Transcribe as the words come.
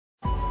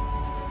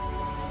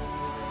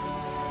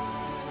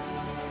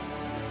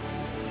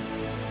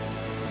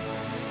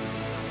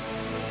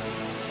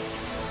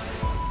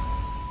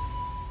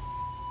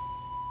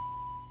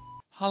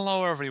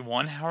Hello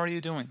everyone, how are you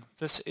doing?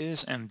 This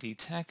is MD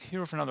Tech here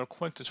with another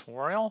quick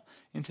tutorial.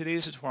 In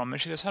today's tutorial, I'm going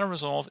to show you guys how to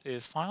resolve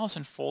if files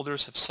and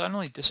folders have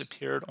suddenly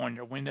disappeared on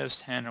your Windows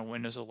 10 or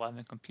Windows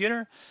 11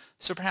 computer.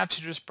 So perhaps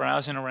you're just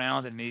browsing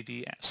around and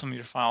maybe some of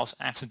your files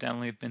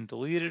accidentally have been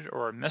deleted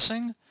or are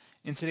missing.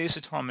 In today's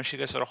tutorial, I'm going to show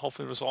you guys how to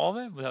hopefully resolve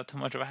it without too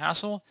much of a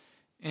hassle.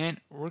 And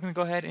we're going to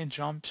go ahead and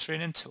jump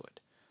straight into it.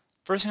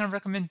 First thing I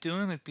recommend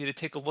doing would be to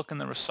take a look in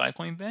the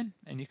recycling bin,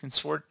 and you can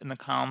sort in the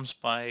columns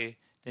by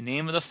the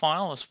name of the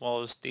file as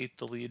well as date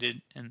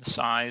deleted and the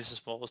size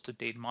as well as the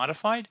date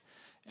modified.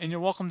 And you're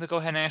welcome to go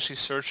ahead and actually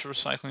search the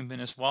recycling bin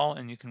as well,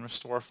 and you can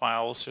restore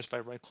files just by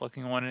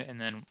right-clicking on it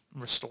and then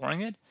restoring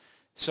it.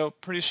 So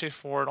pretty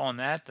straightforward on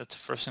that. That's the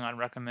first thing I'd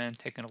recommend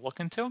taking a look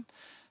into.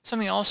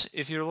 Something else,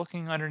 if you're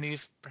looking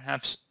underneath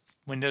perhaps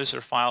Windows or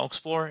File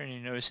Explorer and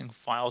you're noticing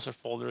files or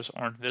folders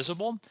aren't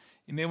visible,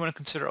 you may want to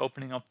consider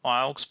opening up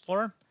File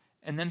Explorer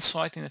and then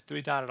selecting the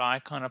three-dotted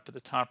icon up at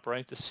the top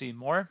right to see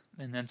more,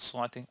 and then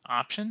selecting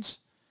Options.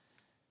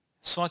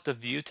 Select the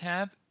View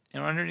tab,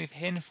 and underneath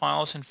Hidden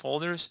Files and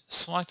Folders,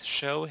 select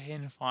Show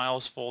Hidden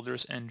Files,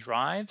 Folders, and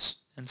Drives,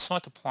 and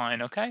select Apply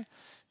and OK.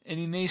 And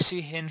you may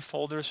see hidden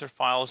folders or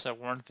files that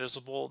weren't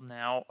visible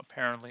now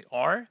apparently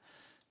are.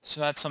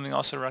 So that's something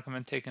else I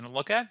recommend taking a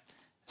look at.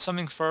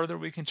 Something further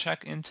we can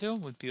check into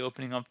would be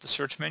opening up the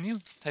search menu,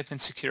 type in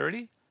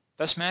security.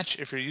 Best match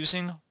if you're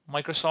using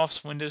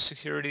Microsoft's Windows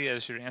Security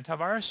as your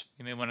antivirus,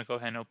 you may want to go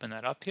ahead and open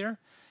that up here.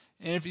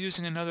 And if you're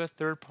using another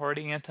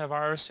third-party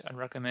antivirus, I'd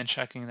recommend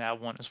checking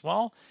that one as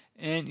well.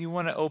 And you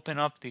want to open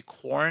up the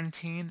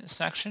quarantine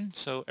section.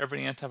 So every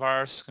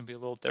antivirus is going to be a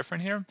little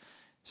different here.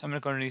 So I'm going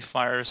to go underneath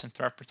Virus and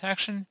Threat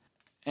Protection.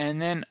 And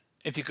then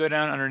if you go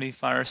down underneath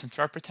Virus and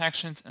Threat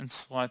Protections and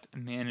select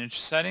Manage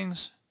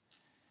Settings,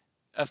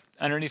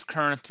 underneath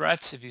current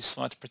threats, if you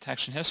select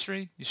protection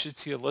history, you should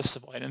see a list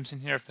of items in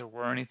here. If there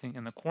were anything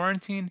in the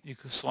quarantine, you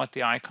could select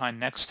the icon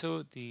next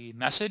to the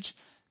message,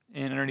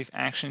 and underneath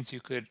actions, you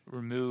could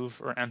remove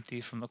or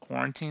empty from the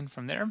quarantine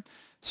from there.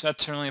 So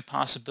that's certainly a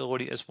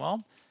possibility as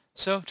well.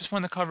 So just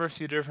wanted to cover a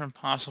few different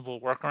possible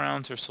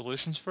workarounds or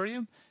solutions for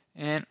you,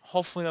 and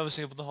hopefully I was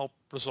able to help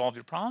resolve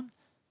your problem.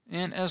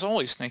 And as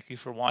always, thank you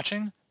for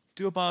watching.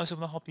 Do hope I was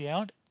able to help you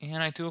out,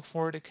 and I do look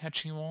forward to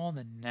catching you all in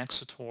the next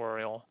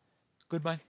tutorial. Goodbye.